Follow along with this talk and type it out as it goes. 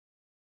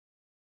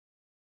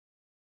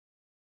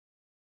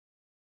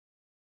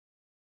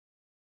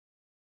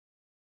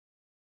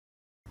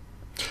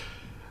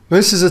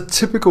This is a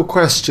typical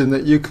question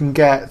that you can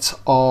get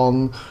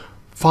on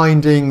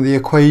finding the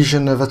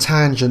equation of a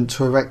tangent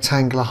to a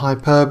rectangular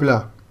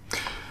hyperbola.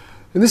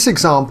 In this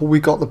example, we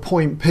got the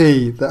point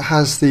P that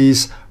has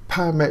these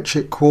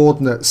parametric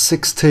coordinates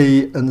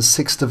 6t and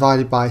 6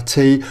 divided by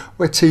t,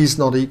 where t is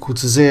not equal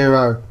to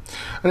 0.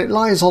 And it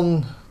lies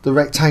on the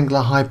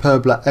rectangular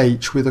hyperbola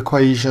H with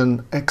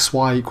equation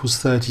xy equals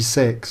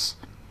 36.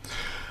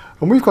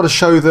 And we've got to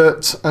show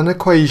that an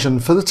equation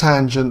for the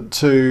tangent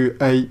to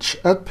H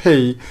at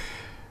P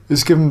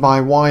is given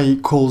by y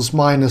equals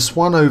minus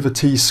 1 over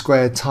t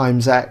squared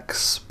times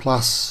x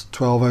plus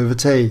 12 over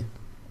t.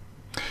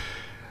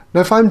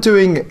 Now if I'm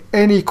doing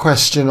any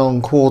question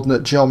on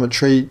coordinate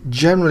geometry,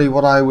 generally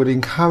what I would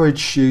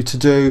encourage you to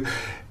do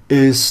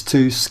is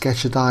to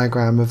sketch a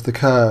diagram of the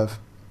curve.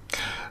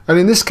 And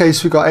in this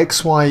case we've got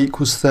xy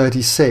equals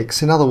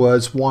 36, in other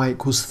words y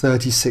equals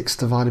 36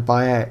 divided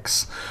by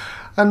x.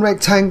 And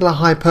rectangular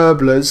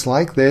hyperbolas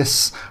like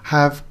this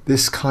have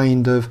this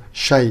kind of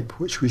shape,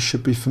 which we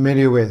should be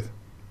familiar with.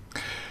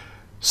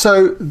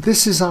 So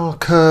this is our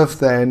curve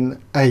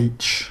then,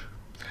 H.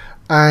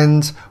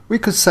 And we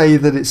could say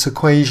that its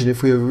equation,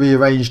 if we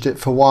rearranged it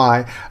for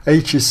y,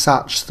 H is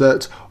such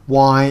that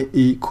y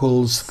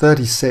equals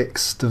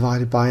 36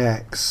 divided by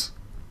x.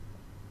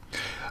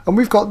 And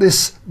we've got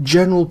this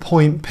general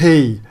point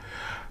P,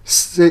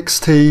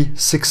 6t,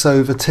 6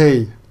 over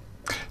t.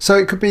 So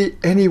it could be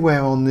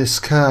anywhere on this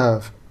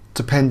curve,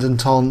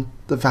 dependent on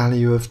the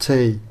value of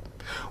t.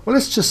 Well,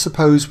 let's just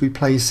suppose we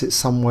place it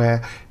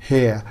somewhere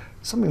here,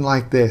 something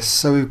like this.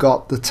 So we've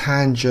got the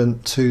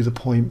tangent to the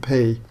point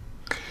P.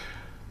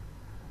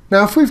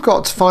 Now if we've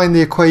got to find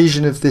the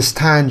equation of this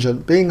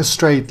tangent, being a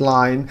straight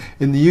line,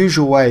 in the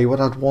usual way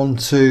what I'd want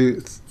to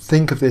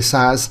think of this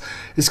as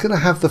is going to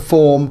have the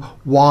form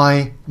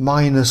y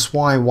minus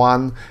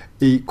y1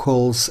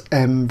 equals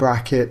m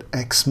bracket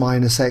x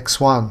minus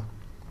x1.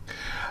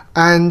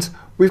 And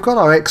we've got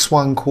our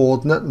x1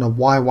 coordinate and a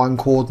y1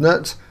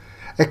 coordinate.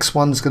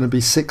 x1 is going to be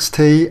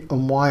 6t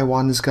and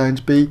y1 is going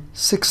to be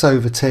 6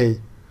 over t.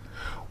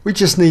 We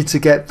just need to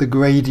get the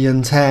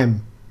gradient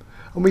m.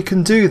 And we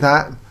can do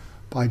that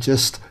by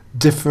just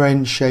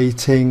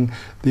differentiating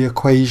the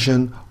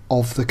equation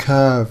of the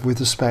curve with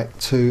respect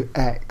to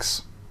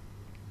x.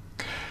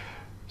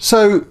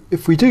 So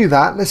if we do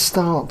that, let's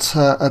start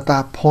at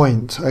that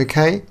point,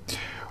 okay?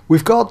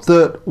 We've got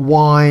that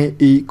y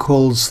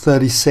equals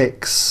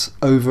 36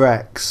 over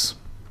x.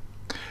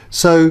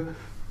 So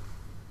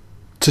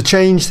to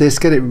change this,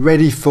 get it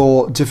ready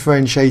for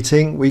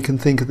differentiating, we can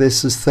think of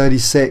this as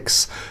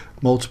 36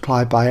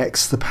 multiplied by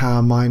x to the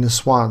power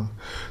minus 1.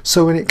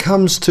 So when it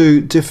comes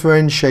to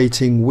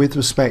differentiating with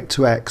respect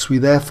to x, we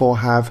therefore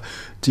have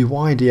dy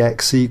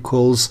dx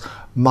equals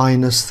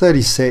minus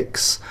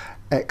 36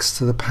 x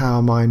to the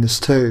power minus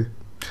 2.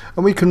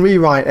 And we can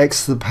rewrite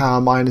x to the power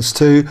minus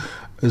 2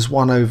 as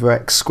 1 over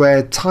x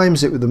squared,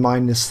 times it with the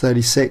minus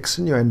 36,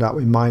 and you end up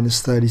with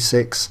minus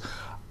 36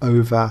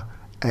 over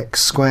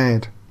x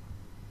squared.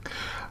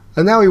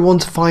 And now we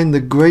want to find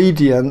the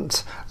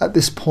gradient at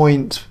this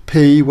point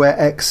P where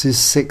x is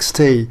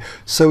 6t.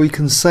 So we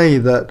can say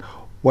that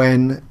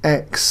when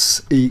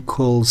x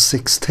equals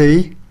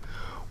 6t,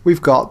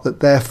 we've got that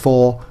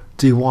therefore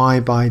dy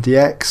by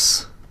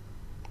dx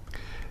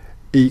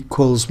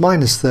equals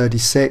minus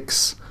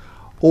 36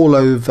 all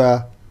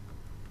over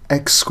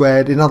x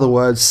squared, in other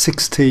words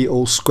 6t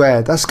all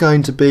squared. That's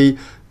going to be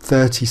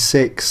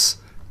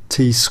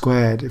 36t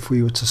squared if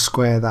we were to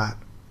square that.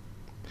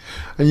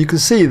 And you can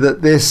see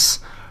that this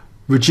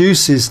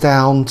reduces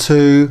down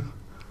to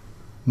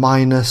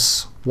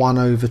minus 1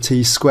 over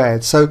t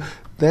squared. So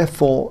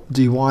therefore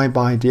dy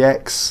by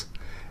dx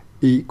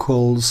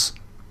equals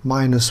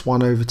minus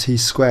 1 over t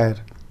squared.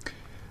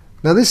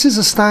 Now this is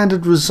a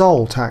standard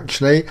result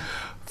actually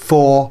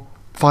for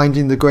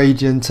finding the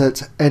gradient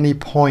at any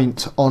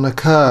point on a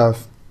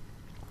curve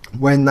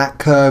when that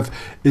curve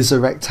is a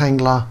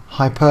rectangular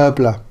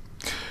hyperbola.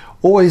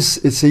 Always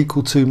it's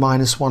equal to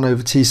minus 1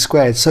 over t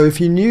squared. So if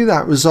you knew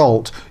that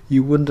result,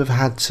 you wouldn't have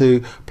had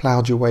to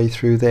plough your way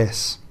through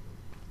this.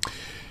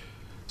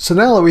 So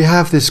now that we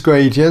have this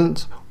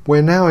gradient,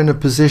 we're now in a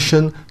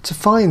position to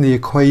find the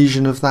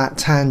equation of that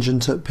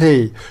tangent at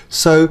P.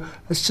 So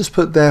let's just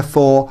put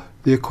therefore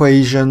the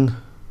equation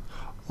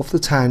of the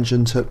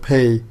tangent at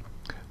P.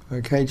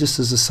 Okay, just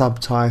as a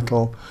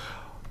subtitle.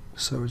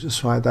 So we'll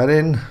just write that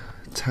in,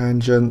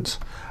 tangent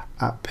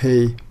at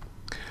P.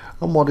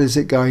 And what is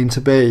it going to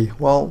be?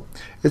 Well,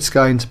 it's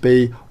going to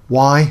be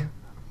y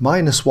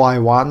minus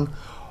y1.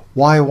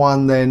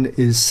 y1 then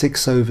is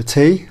 6 over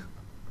t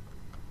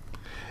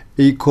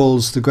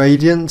equals the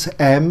gradient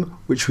m,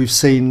 which we've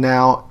seen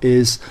now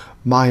is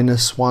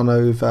minus 1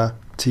 over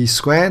t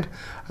squared,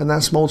 and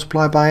that's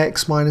multiplied by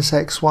x minus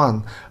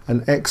x1,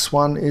 and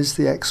x1 is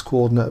the x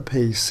coordinate at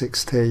p,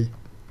 6t.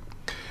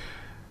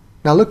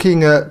 Now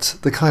looking at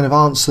the kind of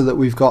answer that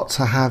we've got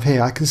to have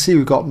here, I can see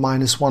we've got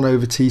minus 1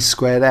 over t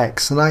squared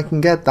x, and I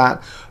can get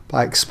that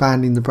by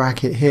expanding the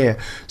bracket here.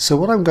 So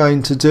what I'm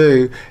going to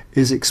do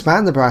is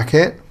expand the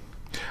bracket,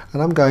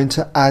 and I'm going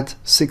to add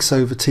 6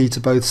 over t to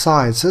both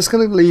sides. So it's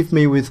going to leave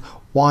me with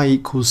y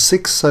equals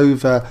 6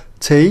 over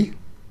t,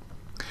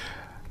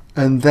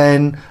 and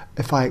then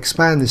if I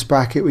expand this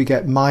bracket we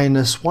get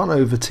minus 1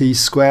 over t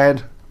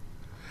squared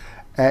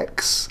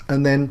x,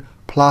 and then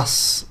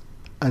plus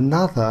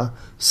another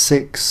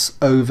 6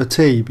 over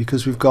t,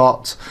 because we've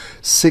got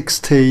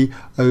 6t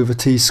over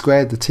t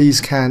squared, the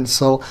t's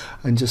cancel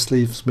and just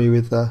leaves me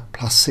with the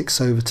plus 6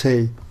 over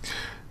t.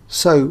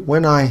 So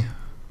when I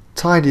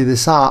tidy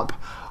this up,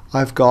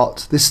 I've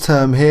got this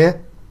term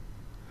here,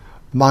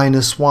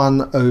 minus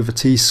 1 over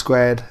t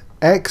squared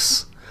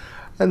x,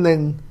 and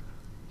then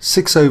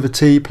 6 over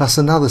t plus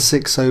another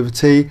 6 over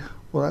t,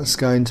 well that's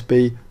going to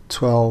be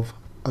 12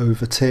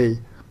 over t,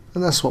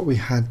 and that's what we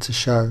had to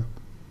show.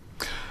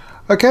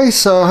 Okay,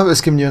 so I hope it's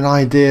given you an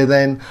idea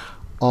then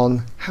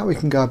on how we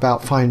can go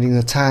about finding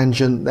the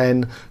tangent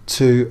then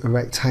to a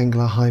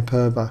rectangular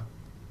hyperbola.